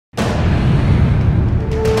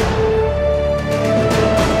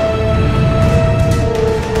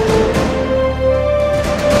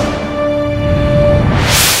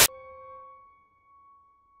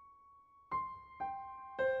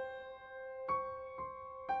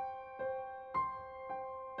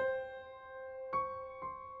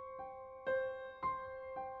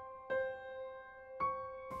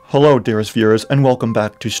Hello, dearest viewers, and welcome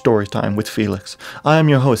back to Storytime with Felix. I am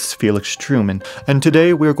your host, Felix Truman, and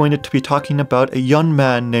today we are going to be talking about a young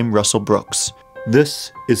man named Russell Brooks.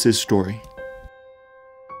 This is his story.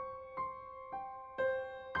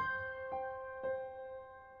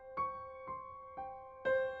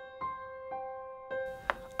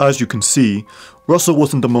 As you can see, Russell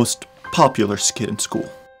wasn't the most popular kid in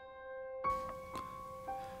school.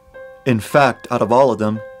 In fact, out of all of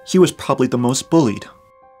them, he was probably the most bullied.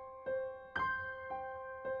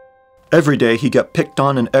 Every day he got picked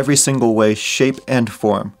on in every single way, shape, and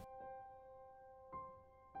form.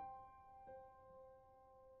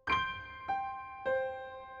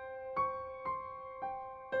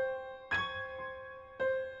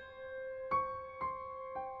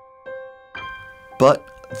 But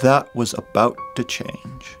that was about to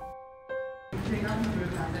change.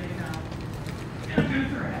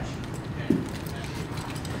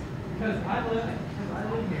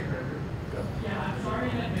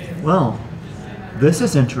 Well, this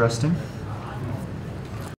is interesting.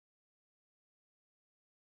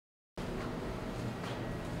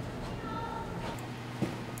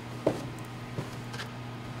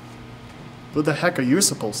 Who the heck are you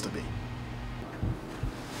supposed to be?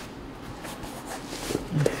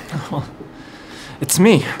 It's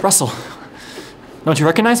me, Russell. Don't you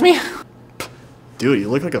recognize me? Dude, you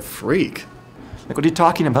look like a freak. Like, what are you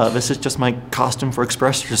talking about? This is just my costume for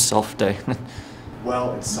Express Yourself Day.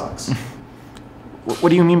 Well, it sucks. What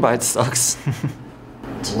do you mean by it sucks?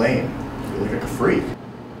 It's lame. You look like a freak.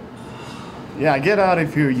 Yeah, get out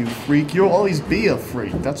of here, you freak. You'll always be a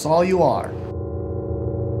freak. That's all you are.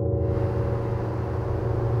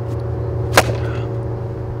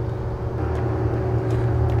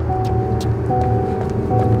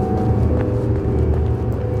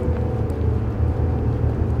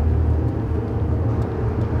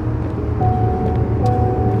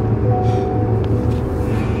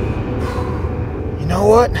 You know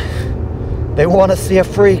what? They want to see a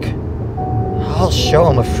freak. I'll show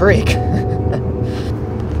them a freak.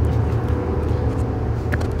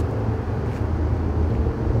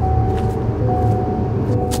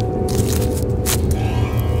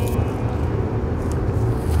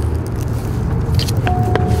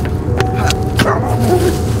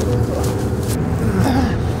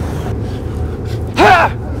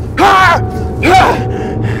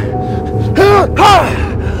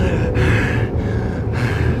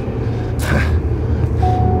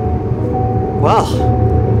 Well,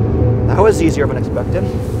 that was easier than expected.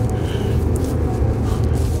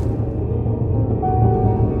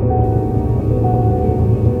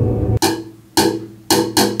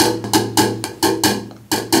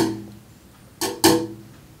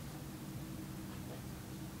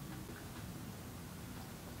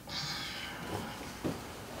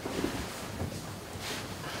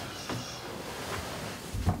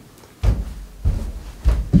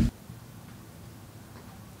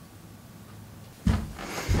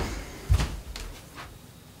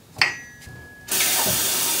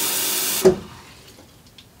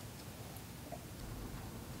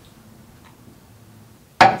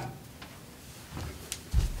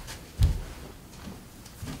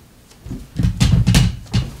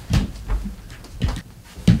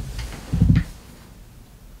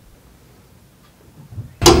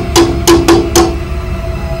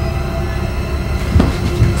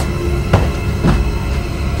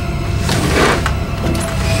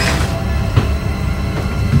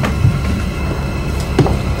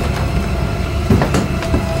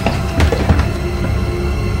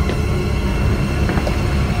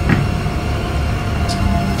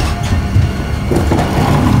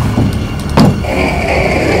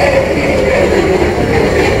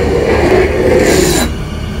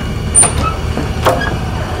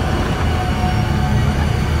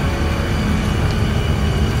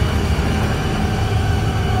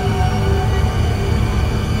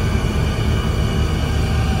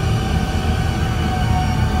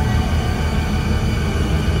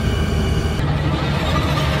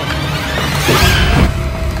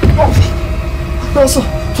 Russell,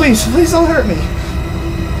 please don't hurt me.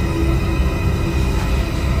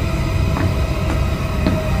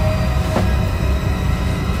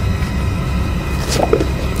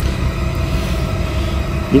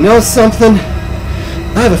 You know something?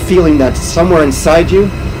 I have a feeling that somewhere inside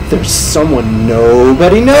you, there's someone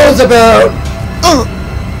nobody knows about.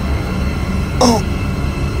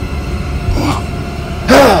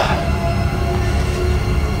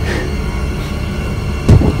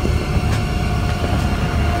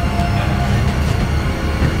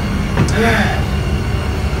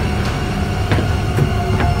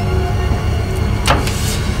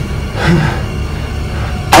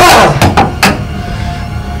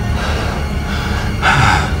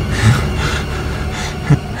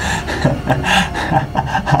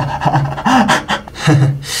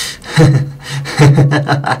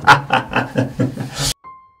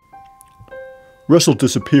 Russell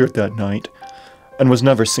disappeared that night and was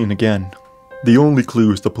never seen again. The only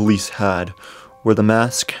clues the police had were the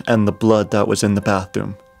mask and the blood that was in the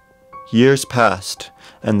bathroom. Years passed,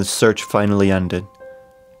 and the search finally ended.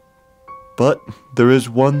 But there is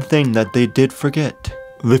one thing that they did forget.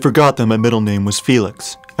 They forgot that my middle name was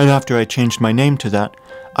Felix, and after I changed my name to that,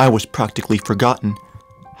 I was practically forgotten.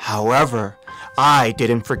 However, I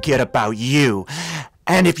didn't forget about you.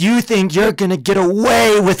 And if you think you're gonna get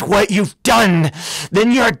away with what you've done,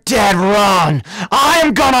 then you're dead wrong. I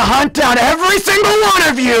am gonna hunt down every single one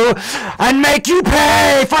of you and make you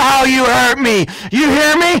pay for how you hurt me. You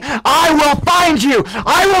hear me? I will find you.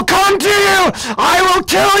 I will come to you. I will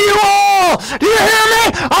kill you all. Do you hear me?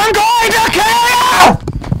 I'm going to kill you!